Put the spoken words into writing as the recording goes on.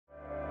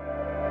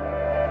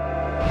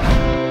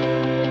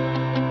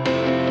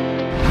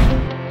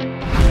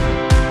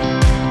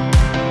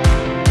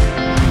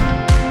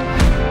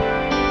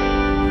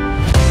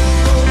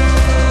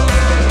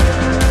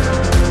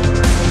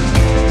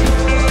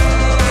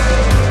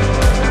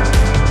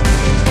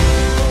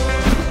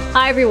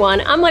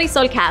everyone, I'm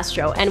Marisol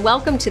Castro, and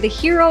welcome to The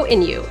Hero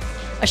in You,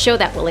 a show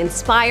that will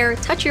inspire,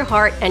 touch your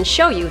heart, and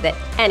show you that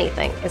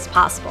anything is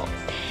possible.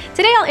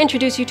 Today I'll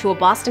introduce you to a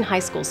Boston high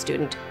school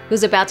student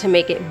who's about to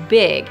make it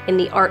big in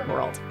the art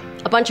world,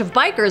 a bunch of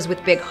bikers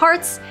with big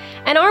hearts,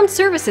 an armed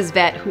services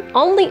vet who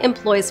only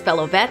employs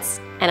fellow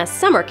vets, and a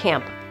summer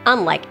camp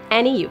unlike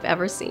any you've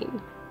ever seen.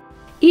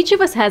 Each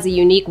of us has a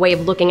unique way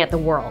of looking at the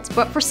world,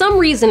 but for some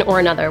reason or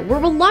another,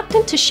 we're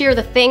reluctant to share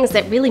the things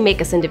that really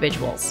make us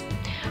individuals.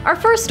 Our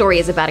first story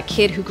is about a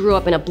kid who grew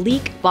up in a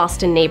bleak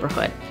Boston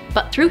neighborhood,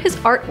 but through his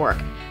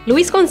artwork,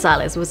 Luis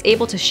Gonzalez was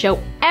able to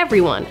show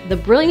everyone the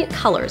brilliant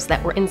colors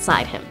that were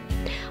inside him.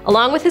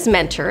 Along with his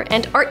mentor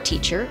and art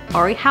teacher,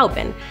 Ari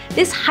Haube,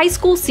 this high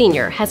school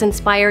senior has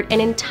inspired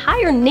an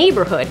entire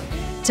neighborhood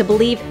to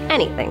believe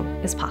anything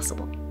is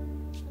possible.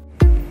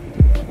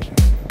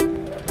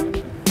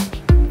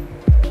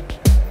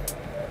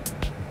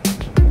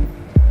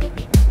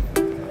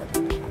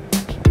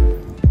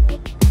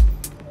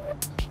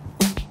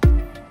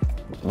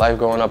 Life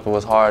growing up, it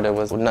was hard. It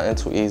was nothing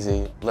too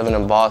easy. Living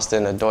in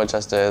Boston or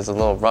Dorchester is a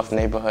little rough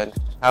neighborhood.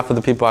 Half of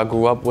the people I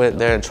grew up with,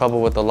 they're in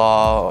trouble with the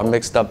law or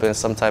mixed up in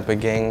some type of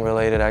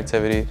gang-related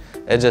activity.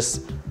 It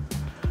just,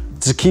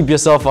 to keep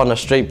yourself on a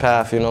straight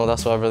path, you know,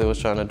 that's what I really was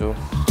trying to do.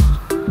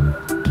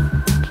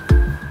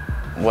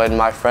 When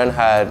my friend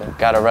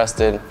got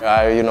arrested,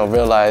 I,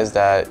 realized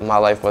that my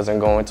life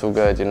wasn't going too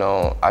good.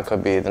 I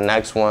could be the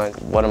next one.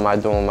 What am I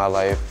doing with my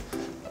life?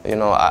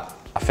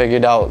 I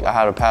figured out I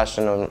had a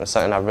passion on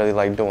something I really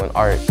like doing,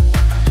 art.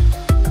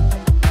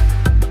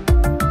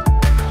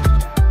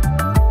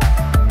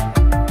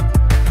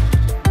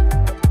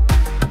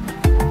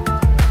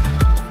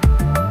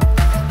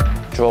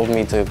 Drove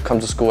me to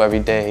come to school every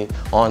day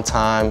on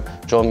time,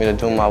 drove me to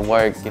do my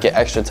work, get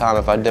extra time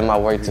if I did my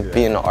work to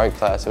be in the art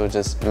class. It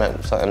just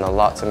meant something a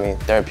lot to me.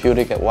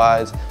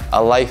 Therapeutic-wise,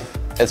 a life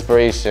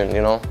inspiration,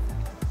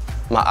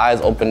 My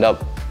eyes opened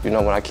up,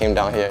 when I came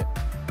down here.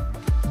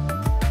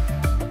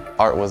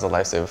 Art was a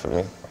lifesaver for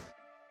me.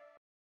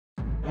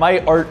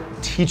 My art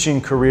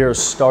teaching career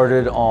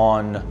started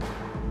on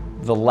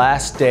the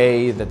last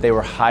day that they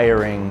were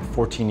hiring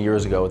 14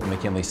 years ago at the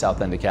McKinley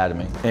South End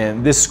Academy.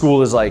 And this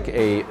school is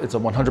it's a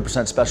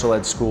 100% special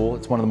ed school.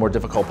 It's one of the more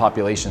difficult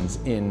populations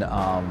in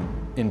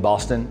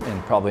Boston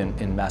and probably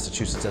in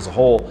Massachusetts as a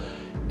whole.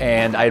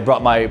 And I had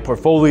brought my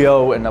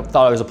portfolio and I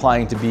thought I was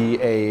applying to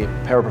be a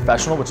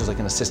paraprofessional, which is like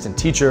an assistant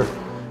teacher.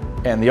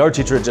 And the art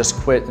teacher had just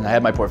quit and I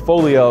had my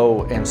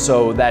portfolio, and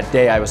so that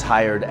day I was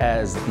hired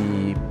as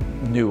the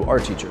new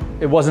art teacher.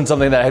 It wasn't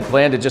something that I had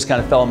planned, it just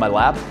kind of fell in my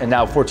lap, and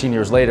now 14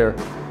 years later,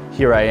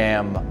 here I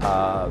am,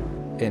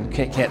 and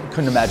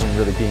couldn't imagine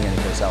really being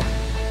anyplace else.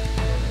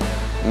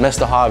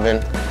 Mr.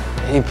 Haube,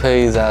 he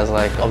plays as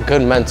like a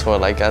good mentor,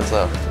 like as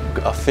a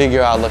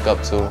figure I look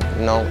up to,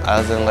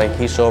 as in like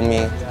he showed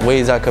me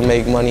ways I could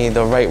make money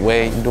the right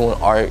way doing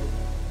art.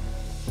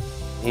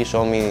 He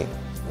showed me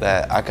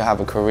that I could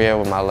have a career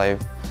with my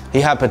life.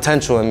 He had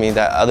potential in me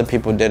that other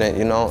people didn't,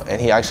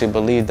 and he actually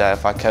believed that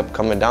if I kept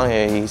coming down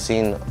here, he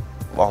seen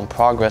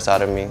progress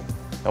out of me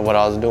and what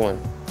I was doing.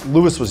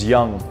 Luis was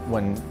young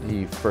when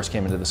he first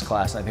came into this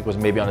class, and I think was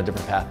maybe on a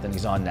different path than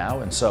he's on now,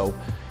 and so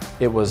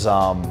it was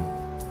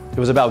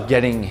about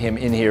getting him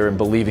in here and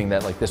believing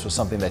that this was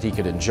something that he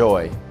could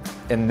enjoy,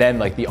 and then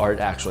the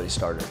art actually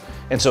started.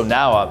 And so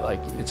now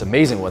it's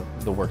amazing what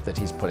the work that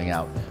he's putting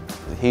out.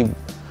 He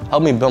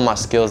helped me build my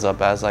skills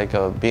up as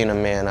being a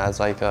man, as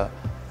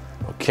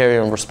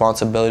carrying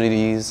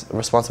responsibilities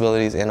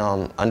and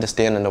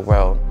understanding the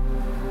world.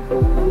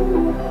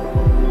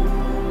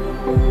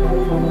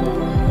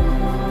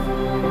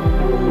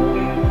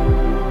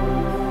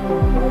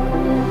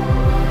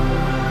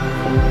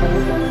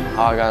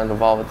 How I got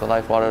involved with the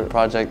LIFEWTR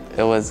project,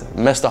 it was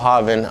Mr.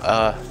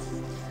 Haube.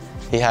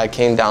 He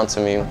came down to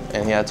me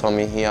and he had told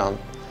me he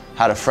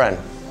had a friend,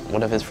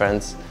 one of his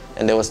friends,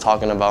 and they was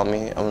talking about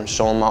me. I'm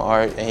showing my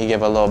art, and he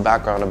gave a little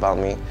background about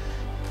me.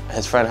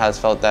 His friend has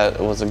felt that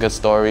it was a good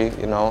story,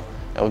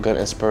 a good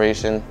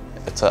inspiration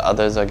to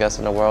others, I guess,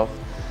 in the world.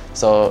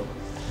 So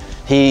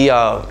he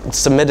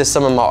submitted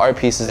some of my art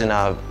pieces, and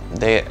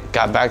they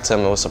got back to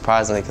him. It was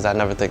surprising because I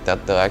never think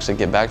that they'll actually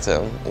get back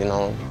to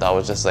him. That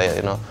was just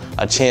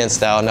a chance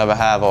that I'll never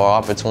have or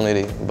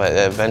opportunity. But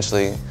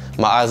eventually,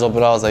 my eyes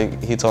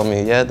opened. He told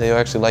me, yeah, they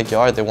actually like your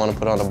art. They want to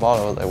put it on the ball.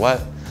 I was like,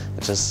 what?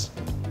 It just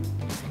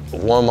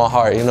warmed my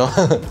heart,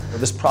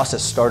 This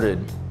process started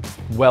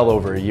well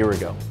over a year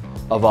ago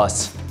of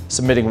us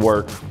submitting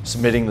work,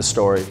 submitting the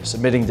story,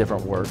 submitting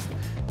different work.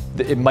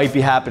 It might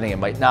be happening, it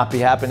might not be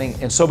happening.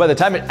 And so by the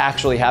time it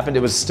actually happened,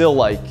 it was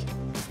still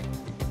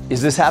is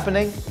this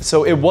happening?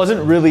 So it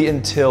wasn't really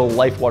until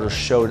LIFEWTR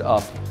showed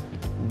up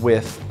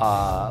with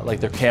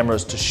their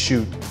cameras to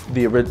shoot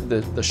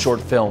the short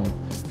film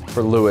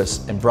for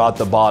Luis and brought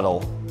the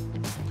bottle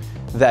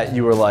that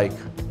you were like,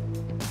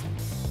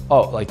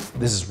 oh,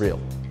 this is real.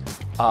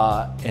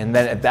 And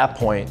then at that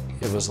point,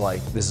 it was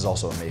this is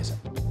also amazing.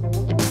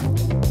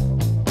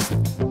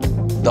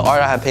 The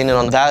art I had painted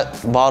on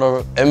that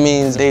bottle, it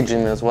means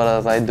daydreaming is what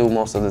I do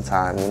most of the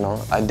time, you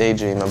know. I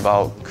daydream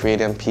about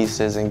creating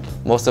pieces, and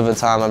most of the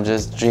time I'm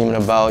just dreaming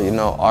about, you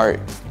know, art.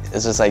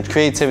 It's just like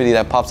creativity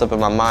that pops up in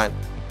my mind.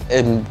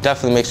 It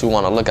definitely makes you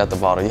want to look at the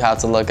bottle. You have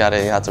to look at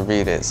it, you have to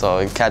read it, so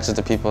it catches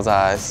the people's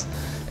eyes.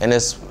 And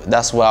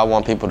that's what I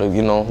want people to,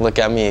 you know, look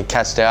at me and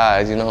catch their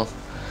eyes, you know.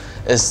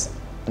 It's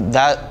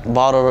that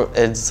bottle,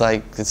 it's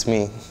like, it's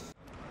me.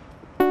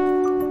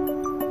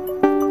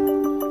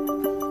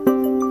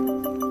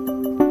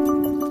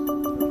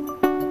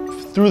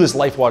 Through this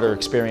LIFEWTR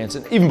experience,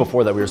 and even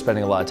before that, we were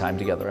spending a lot of time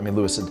together. I mean,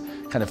 Luis had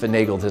kind of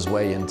finagled his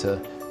way into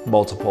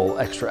multiple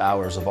extra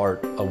hours of art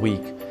a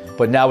week.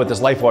 But now with this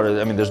LIFEWTR,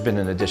 I mean, there's been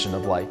an addition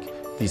of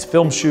like these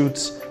film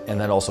shoots,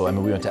 and then also, I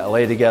mean, we went to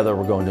LA together,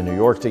 we're going to New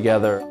York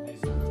together.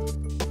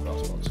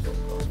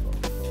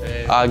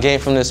 I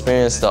gained from the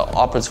experience the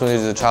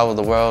opportunity to travel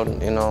the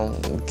world, you know,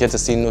 get to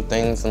see new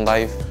things in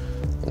life.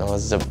 You know,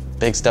 it's a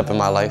big step in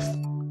my life.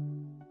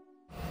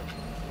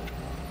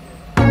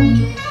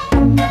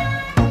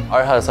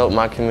 Art has helped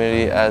my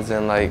community, as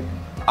in like,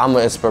 I'm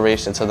an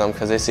inspiration to them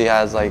because they see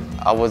as like,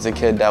 I was a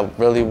kid that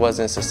really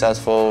wasn't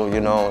successful,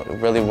 you know,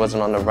 really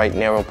wasn't on the right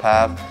narrow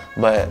path,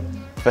 but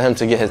for him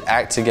to get his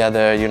act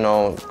together, you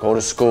know, go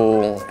to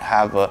school,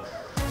 have a,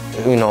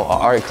 you know, an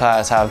art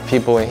class, have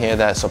people in here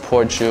that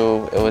support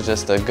you, it was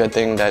just a good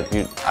thing that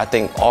I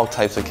think all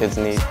types of kids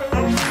need.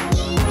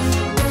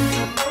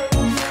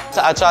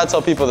 I try to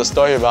tell people the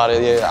story about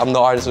it. Yeah, I'm the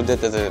artist who did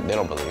this, and they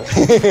don't believe me.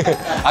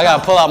 I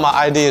gotta pull out my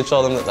ID and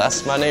show them that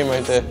that's my name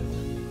right there.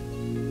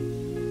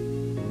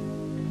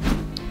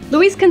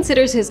 Luis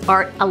considers his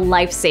art a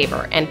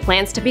lifesaver and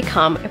plans to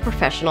become a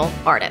professional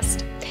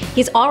artist.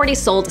 He's already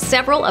sold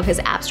several of his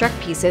abstract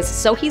pieces,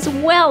 so he's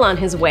well on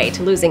his way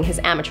to losing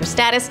his amateur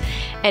status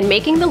and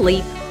making the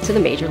leap to the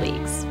major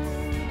leagues.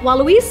 While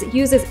Luis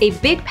uses a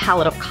big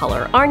palette of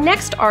color, our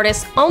next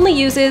artist only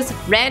uses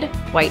red,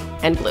 white,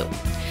 and blue.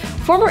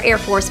 Former Air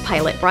Force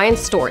pilot Brian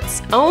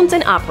Stoerts owns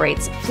and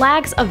operates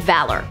Flags of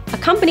Valor, a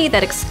company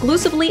that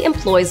exclusively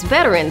employs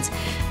veterans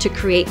to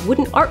create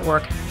wooden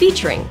artwork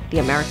featuring the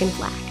American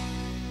flag.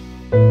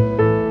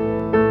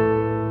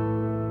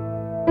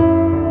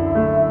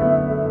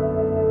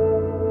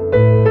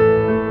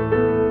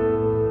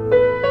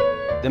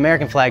 The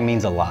American flag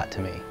means a lot to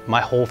me. My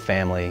whole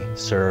family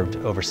served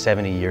over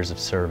 70 years of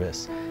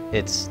service.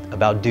 It's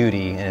about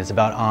duty, and it's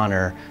about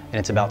honor, and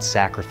it's about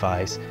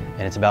sacrifice,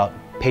 and it's about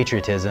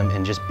patriotism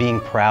and just being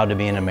proud to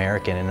be an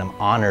American, and I'm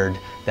honored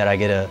that I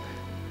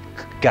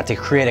got to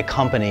create a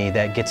company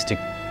that gets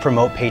to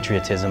promote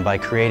patriotism by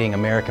creating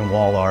American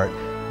wall art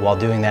while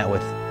doing that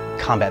with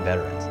combat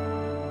veterans.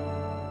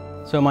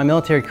 So my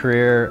military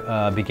career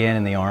began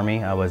in the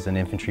Army. I was an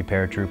infantry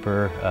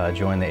paratrooper,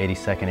 joined the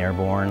 82nd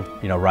Airborne,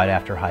 you know, right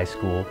after high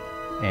school,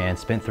 and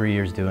spent 3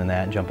 years doing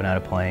that, jumping out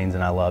of planes,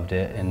 and I loved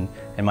it. And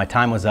my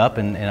time was up,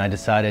 and I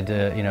decided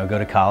to, you know, go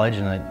to college,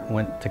 and I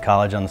went to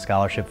college on the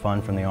scholarship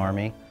fund from the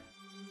Army.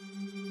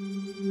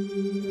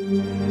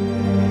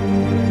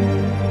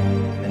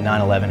 And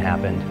 9/11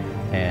 happened,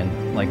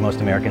 and like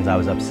most Americans, I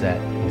was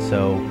upset. And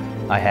so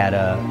I had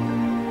a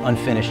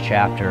unfinished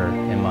chapter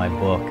in my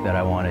book that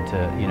I wanted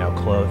to, you know,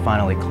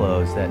 finally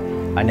close, that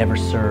I never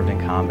served in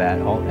combat.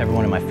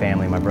 Everyone in my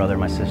family, my brother,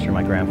 my sister,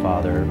 my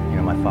grandfather, you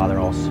know, my father,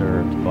 all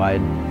served. So I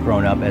had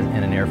grown up in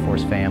an Air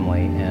Force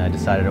family, and I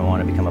decided I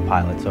wanted to become a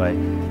pilot. So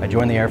I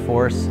joined the Air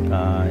Force,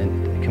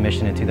 and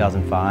commissioned in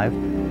 2005.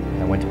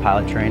 I went to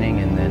pilot training,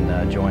 and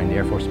then joined the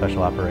Air Force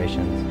Special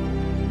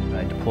Operations.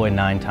 I deployed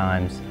 9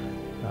 times,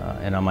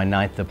 and on my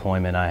 9th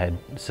deployment I had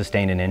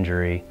sustained an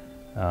injury,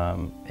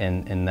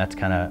 and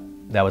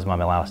that was my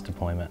last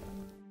deployment.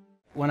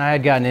 When I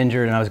had gotten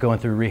injured and I was going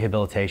through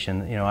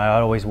rehabilitation, you know, I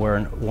always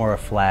wore a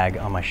flag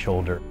on my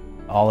shoulder.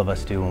 All of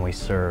us do when we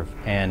serve.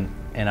 And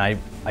I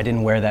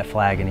didn't wear that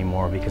flag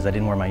anymore because I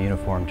didn't wear my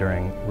uniform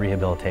during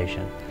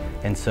rehabilitation.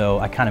 And so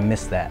I kind of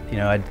missed that. You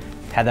know, I'd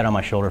had that on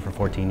my shoulder for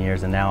 14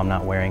 years, and now I'm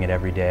not wearing it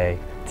every day.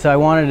 So I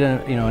wanted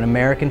an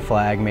American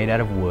flag made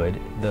out of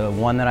wood. The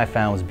one that I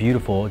found was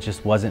beautiful, it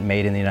just wasn't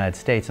made in the United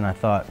States. And I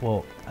thought,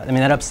 well, I mean,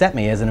 that upset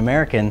me. As an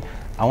American,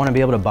 I want to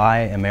be able to buy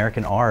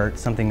American art,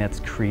 something that's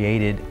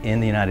created in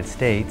the United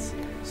States.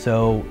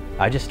 So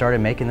I just started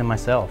making them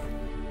myself.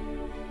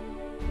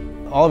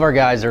 All of our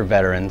guys are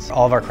veterans.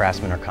 All of our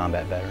craftsmen are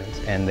combat veterans,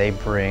 and they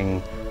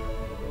bring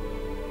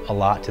a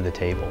lot to the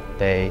table.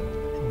 They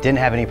didn't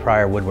have any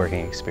prior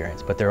woodworking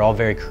experience, but they're all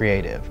very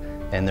creative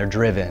and they're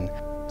driven.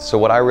 So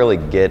what I really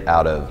get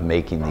out of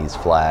making these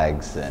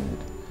flags and,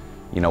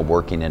 you know,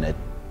 working in a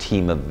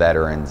team of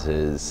veterans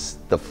is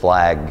the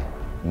flag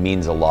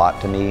means a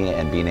lot to me,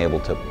 and being able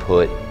to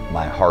put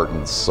my heart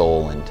and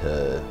soul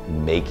into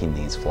making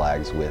these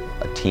flags with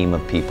a team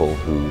of people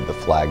who the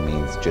flag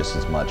means just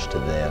as much to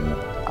them.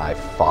 I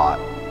fought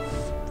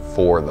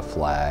for the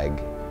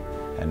flag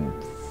and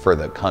for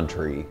the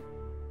country.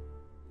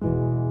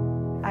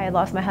 I had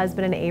lost my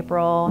husband in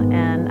April,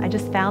 and I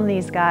just found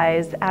these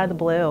guys out of the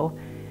blue,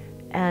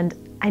 and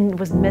I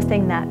was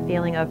missing that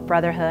feeling of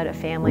brotherhood, of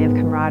family, of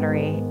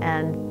camaraderie,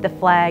 and the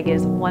flag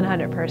is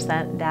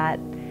 100% that.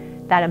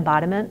 that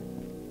embodiment.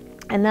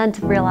 And then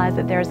to realize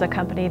that there's a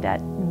company that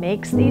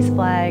makes these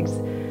flags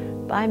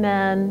by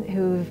men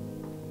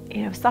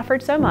who've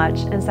suffered so much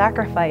and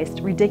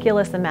sacrificed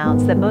ridiculous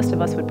amounts that most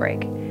of us would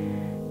break.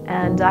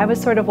 And I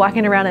was sort of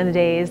walking around in a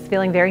daze,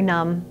 feeling very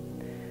numb.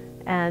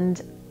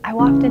 And I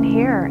walked in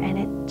here and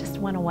it just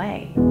went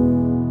away.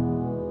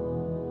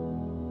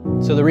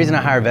 So the reason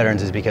I hire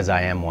veterans is because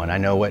I am one. I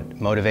know what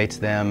motivates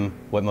them,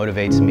 what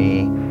motivates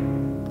me,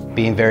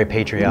 being very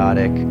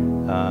patriotic.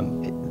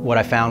 What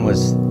I found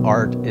was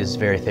art is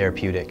very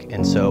therapeutic,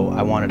 and so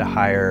I wanted to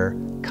hire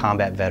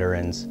combat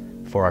veterans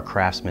for our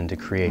craftsmen to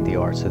create the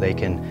art so they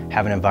can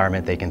have an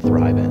environment they can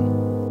thrive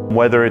in.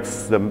 Whether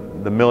it's the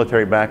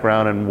military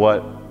background and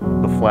what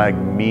the flag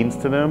means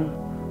to them,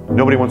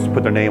 nobody wants to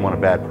put their name on a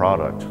bad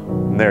product.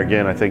 And there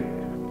again, I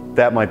think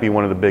that might be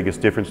one of the biggest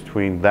differences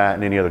between that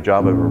and any other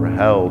job I've ever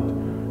held.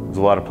 There's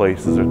a lot of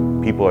places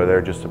that people are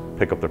there just to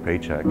pick up their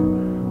paycheck.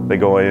 They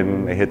go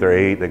in, they hit their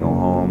 8, they go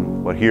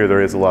home. But here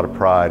there is a lot of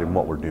pride in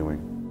what we're doing.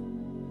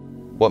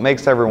 What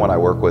makes everyone I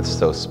work with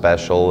so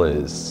special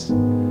is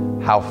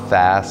how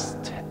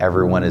fast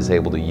everyone is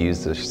able to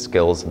use their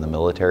skills in the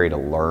military to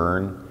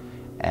learn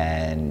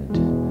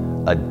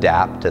and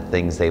adapt to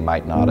things they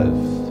might not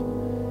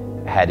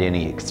have had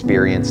any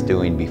experience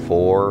doing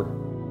before.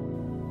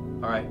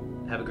 All right,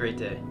 have a great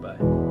day, bye.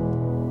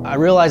 I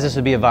realized this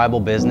would be a viable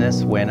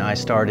business when I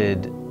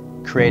started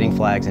creating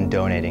flags and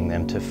donating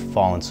them to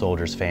fallen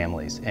soldiers'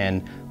 families.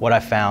 And what I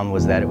found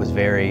was that it was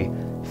very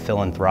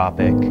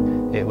philanthropic.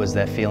 It was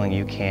that feeling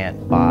you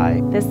can't buy.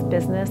 This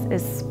business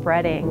is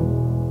spreading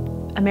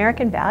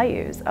American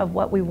values of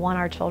what we want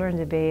our children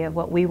to be, of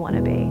what we want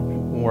to be.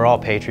 We're all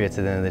patriots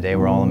at the end of the day.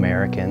 We're all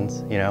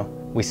Americans, you know?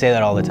 We say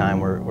that all the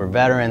time. We're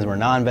veterans, we're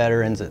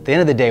non-veterans. At the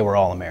end of the day, we're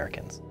all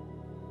Americans.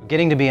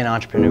 Getting to be an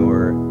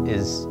entrepreneur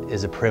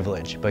is a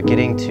privilege, but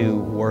getting to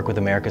work with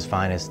America's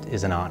finest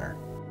is an honor.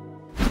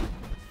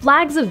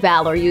 Flags of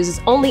Valor uses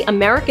only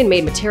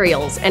American-made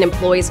materials and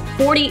employs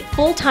 40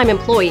 full-time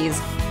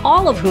employees,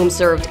 all of whom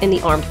served in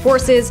the armed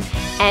forces,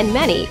 and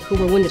many who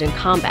were wounded in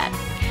combat.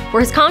 For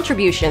his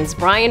contributions,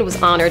 Brian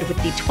was honored with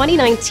the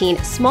 2019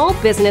 Small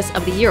Business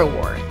of the Year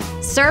Award.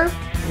 Sir,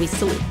 we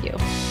salute you.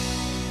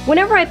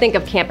 Whenever I think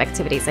of camp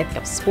activities, I think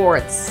of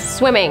sports,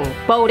 swimming,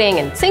 boating,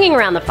 and singing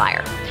around the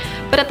fire.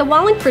 But at the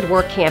Wallingford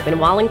Work Camp in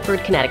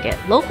Wallingford, Connecticut,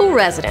 local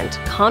resident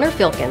Connor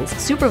Filkins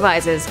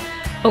supervises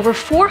over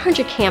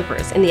 400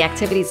 campers in the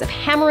activities of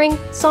hammering,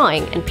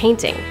 sawing, and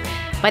painting.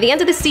 By the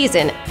end of the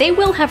season, they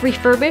will have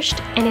refurbished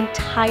an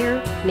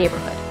entire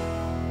neighborhood.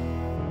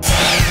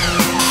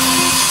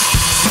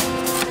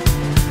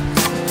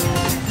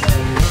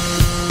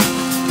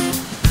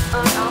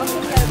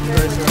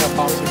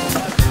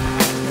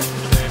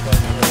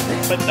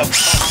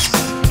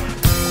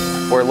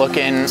 We're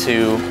looking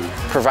to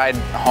provide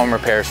home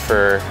repairs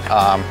for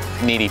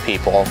needy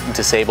people,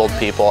 disabled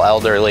people,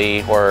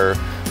 elderly, or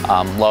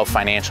low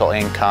financial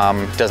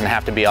income. Doesn't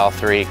have to be all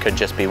three, could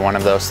just be one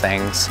of those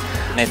things.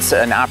 It's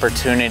an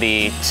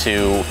opportunity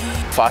to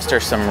foster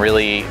some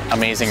really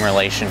amazing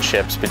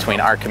relationships between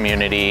our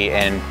community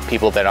and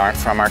people that aren't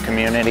from our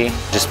community.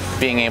 Just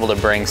being able to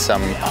bring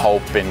some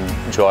hope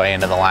and joy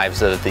into the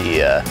lives of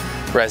the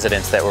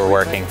residents that we're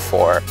working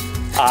for.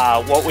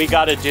 What we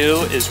got to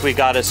do is we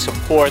got to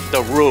support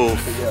the roof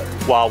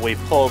while we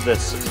pull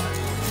this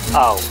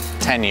out.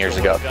 10 years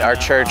ago, our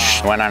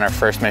church went on our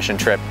first mission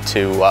trip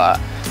to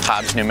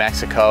Hobbs, New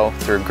Mexico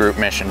through group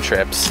mission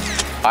trips.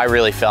 I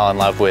really fell in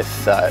love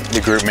with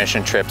the group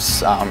mission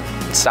trips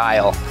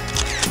style,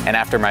 and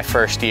after my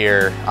first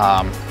year,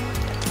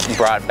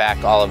 brought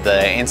back all of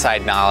the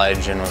inside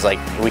knowledge and was like,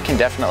 we can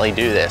definitely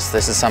do this.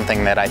 This is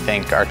something that I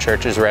think our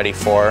church is ready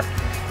for,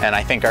 and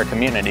I think our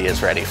community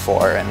is ready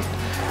for. And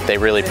they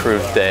really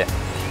proved that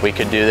we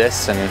could do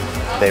this,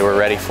 and they were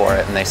ready for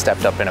it, and they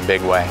stepped up in a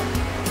big way.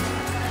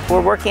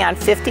 We're working on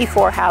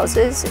 54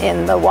 houses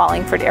in the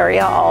Wallingford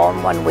area all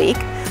in 1 week.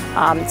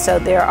 So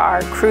there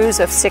are crews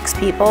of 6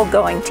 people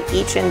going to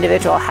each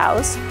individual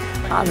house.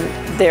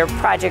 Their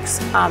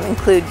projects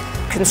include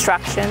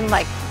construction,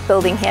 like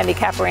building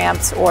handicap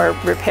ramps or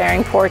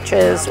repairing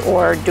porches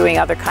or doing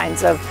other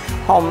kinds of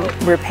home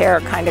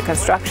repair kind of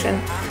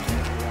construction.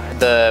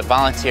 The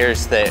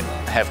volunteers that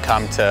have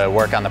come to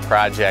work on the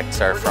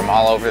projects are from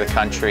all over the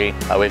country.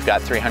 We've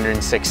got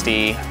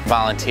 360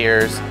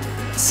 volunteers,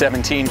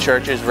 17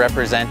 churches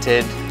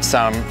represented,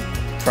 some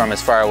from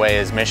as far away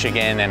as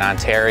Michigan and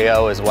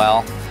Ontario as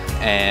well.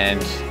 And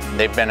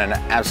they've been an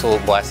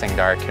absolute blessing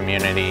to our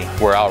community.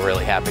 We're all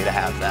really happy to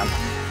have them.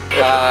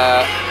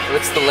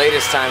 What's the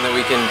latest time that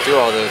we can do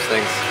all those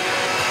things?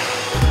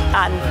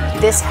 On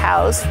this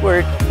house,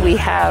 we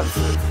have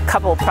a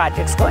couple of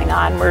projects going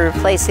on. We're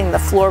replacing the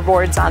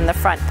floorboards on the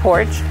front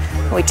porch.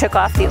 We took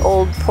off the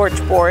old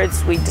porch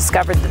boards. We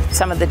discovered that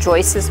some of the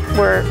joists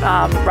were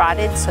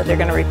rotted, so they're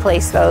going to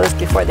replace those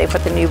before they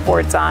put the new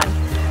boards on.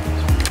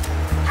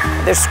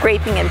 They're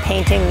scraping and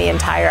painting the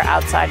entire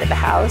outside of the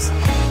house.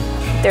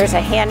 There's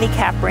a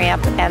handicap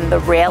ramp, and the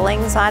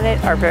railings on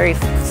it are very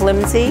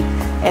flimsy,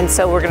 and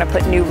so we're going to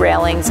put new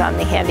railings on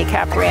the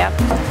handicap ramp.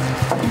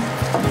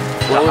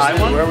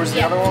 Where was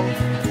the other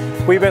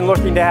one? We've been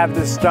looking to have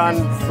this done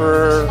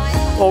for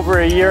over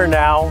a year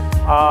now.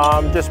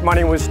 Just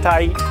money was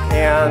tight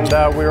and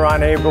we were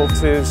unable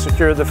to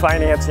secure the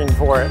financing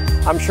for it.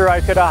 I'm sure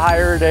I could have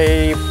hired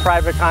a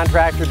private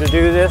contractor to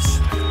do this,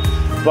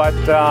 but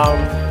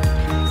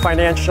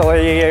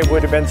financially it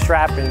would have been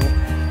strapping.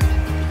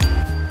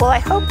 Well, I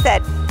hope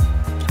that,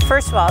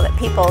 first of all, that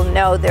people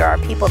know there are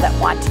people that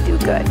want to do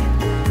good.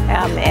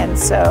 And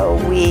so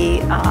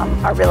we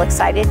are real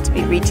excited to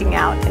be reaching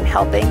out and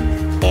helping.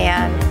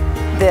 And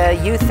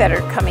the youth that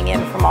are coming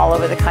in from all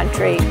over the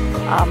country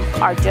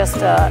are just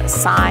a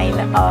sign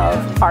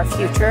of our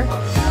future,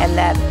 and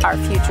that our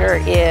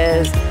future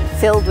is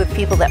filled with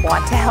people that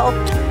want to help,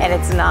 and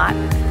it's not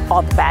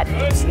all the bad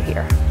news you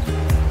hear.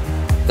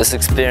 This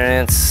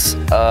experience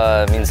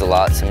means a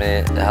lot to me.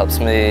 It helps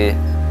me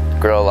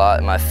grow a lot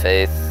in my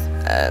faith,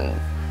 and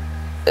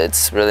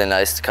it's really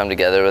nice to come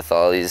together with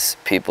all these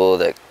people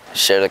that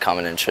share the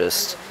common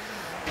interest.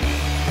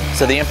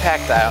 So the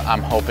impact that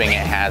I'm hoping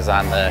it has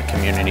on the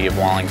community of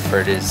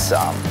Wallingford is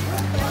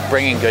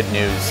bringing good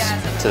news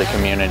to the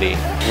community.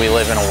 We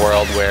live in a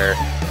world where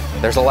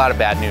there's a lot of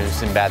bad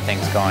news and bad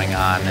things going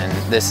on, and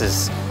this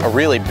is a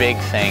really big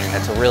thing.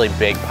 It's a really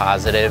big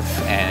positive,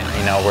 and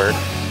you know, we're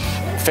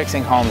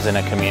fixing homes in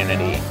a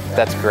community.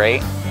 That's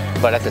great,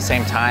 but at the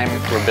same time,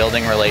 we're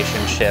building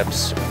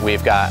relationships.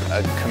 We've got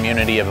a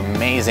community of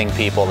amazing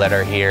people that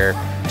are here,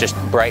 just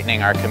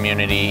brightening our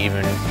community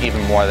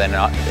even more than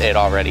it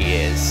already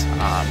is.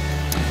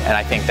 And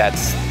I think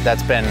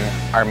that's been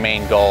our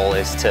main goal,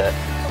 is to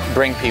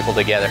bring people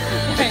together.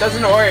 It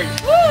doesn't work.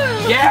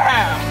 Woo!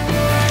 Yeah!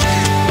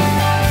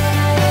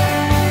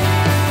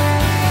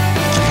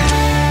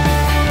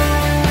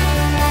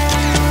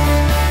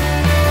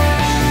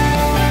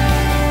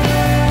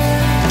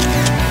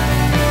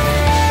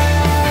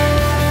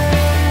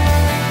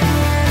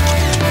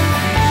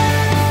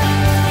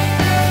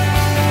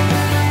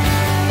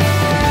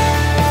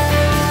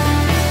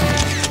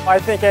 I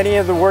think any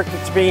of the work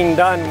that's being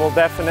done will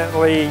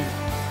definitely,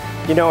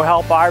 you know,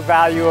 help our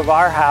value of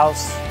our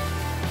house,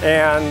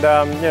 and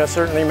you know,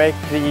 certainly make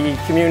the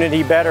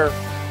community better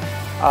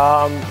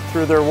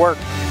through their work.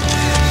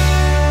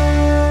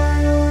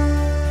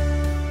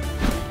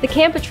 The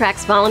camp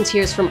attracts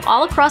volunteers from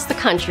all across the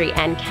country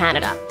and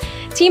Canada.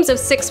 Teams of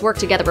 6 work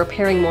together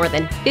repairing more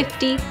than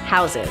 50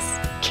 houses.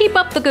 Keep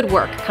up the good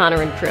work,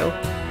 Connor and crew.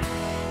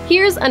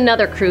 Here's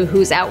another crew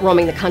who's out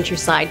roaming the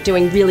countryside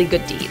doing really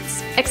good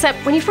deeds.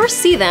 Except when you first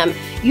see them,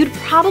 you'd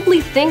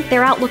probably think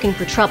they're out looking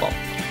for trouble.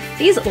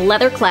 These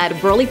leather-clad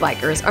burly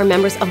bikers are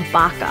members of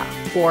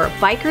BACA, or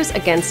Bikers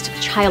Against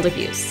Child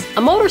Abuse,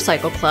 a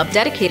motorcycle club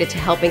dedicated to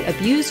helping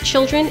abused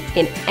children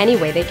in any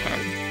way they can.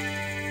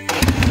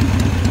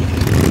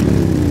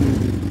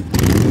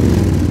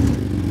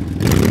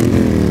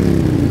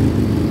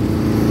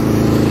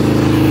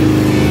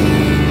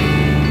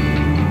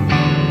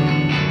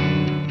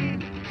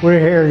 We're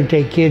here to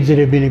take kids that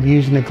have been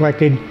abused and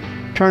neglected,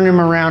 turn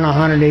them around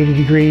 180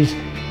 degrees,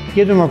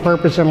 give them a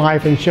purpose in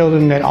life, and show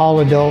them that all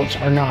adults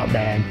are not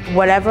bad.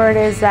 Whatever it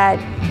is that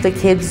the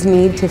kids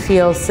need to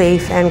feel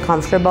safe and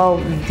comfortable,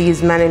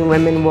 these men and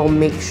women will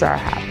make sure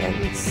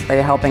happens.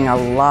 They're helping a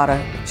lot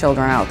of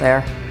children out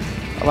there.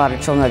 A lot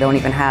of children that don't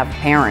even have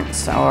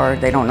parents, or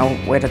they don't know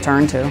where to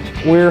turn to.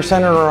 We're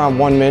centered around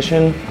one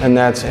mission, and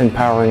that's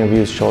empowering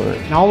abused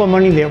children. And all the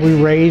money that we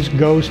raise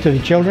goes to the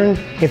children.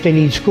 If they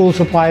need school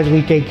supplies,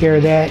 we take care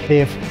of that.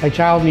 If a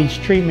child needs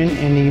treatment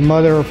and the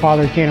mother or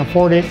father can't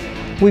afford it,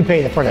 we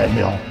pay for that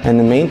bill. And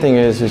the main thing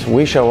is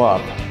we show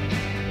up.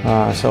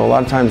 So a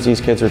lot of times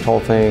these kids are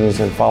told things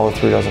and follow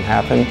through doesn't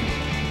happen.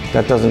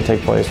 That doesn't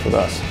take place with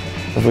us.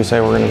 If we say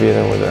we're going to be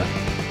there, we're there.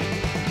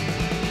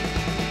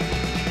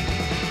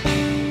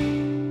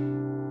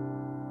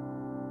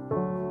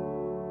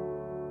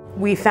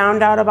 We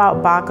found out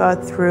about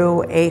BACA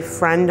through a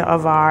friend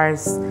of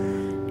ours,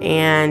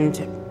 and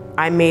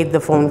I made the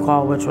phone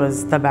call, which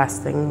was the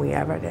best thing we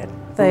ever did.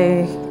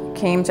 They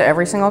came to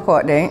every single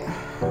court date,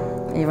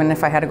 even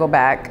if I had to go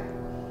back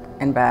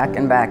and back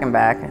and back and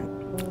back.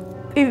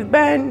 They've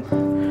been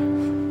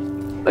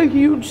a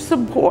huge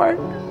support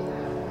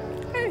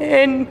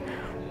in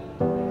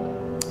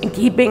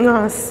keeping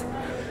us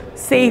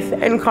safe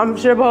and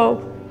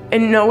comfortable,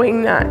 and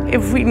knowing that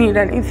if we need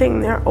anything,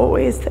 they're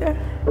always there.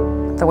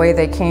 The way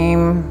they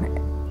came,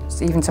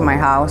 even to my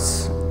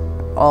house,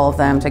 all of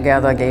them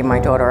together gave my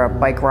daughter a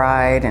bike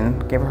ride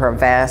and gave her a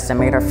vest and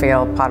made her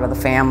feel part of the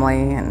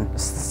family, and the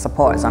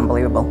support is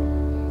unbelievable.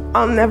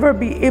 I'll never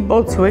be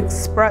able to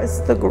express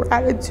the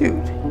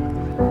gratitude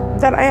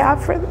that I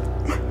have for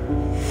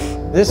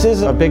them. This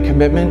is a big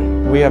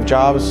commitment. We have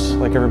jobs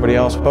like everybody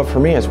else, but for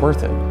me, it's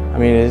worth it. I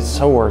mean, it's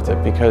so worth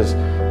it because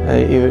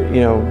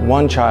you know,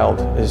 one child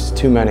is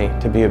too many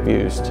to be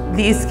abused.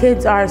 These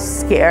kids are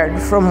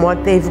scared from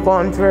what they've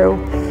gone through,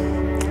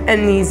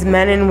 and these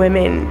men and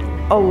women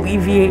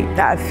alleviate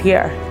that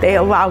fear. They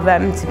allow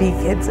them to be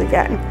kids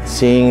again.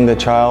 Seeing the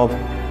child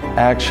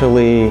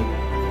actually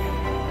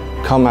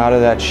come out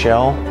of that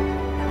shell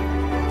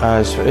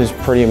is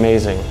pretty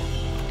amazing.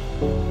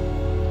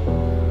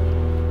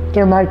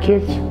 They're my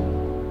kids.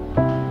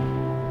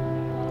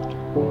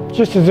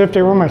 Just as if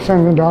they were my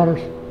sons and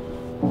daughters.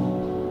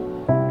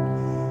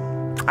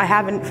 I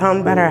haven't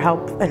found better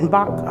help than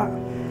BACA.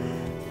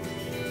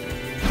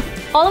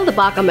 All of the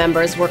BACA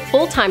members work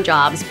full-time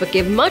jobs but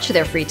give much of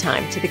their free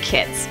time to the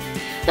kids.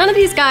 None of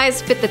these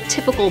guys fit the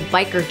typical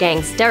biker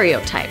gang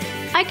stereotype.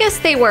 I guess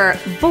they were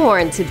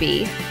born to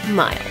be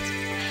mild.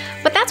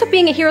 But that's what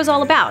being a hero is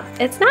all about.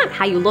 It's not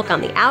how you look on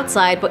the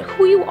outside, but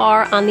who you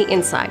are on the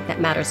inside that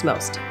matters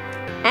most.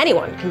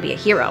 Anyone can be a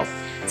hero.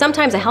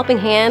 Sometimes a helping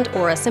hand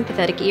or a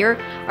sympathetic ear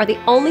are the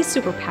only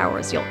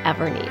superpowers you'll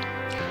ever need.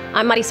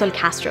 I'm Marisol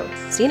Castro.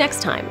 See you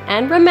next time.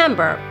 And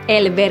remember,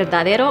 el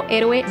verdadero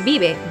héroe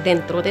vive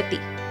dentro de ti.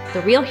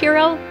 The real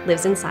hero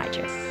lives inside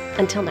you.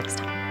 Until next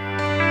time.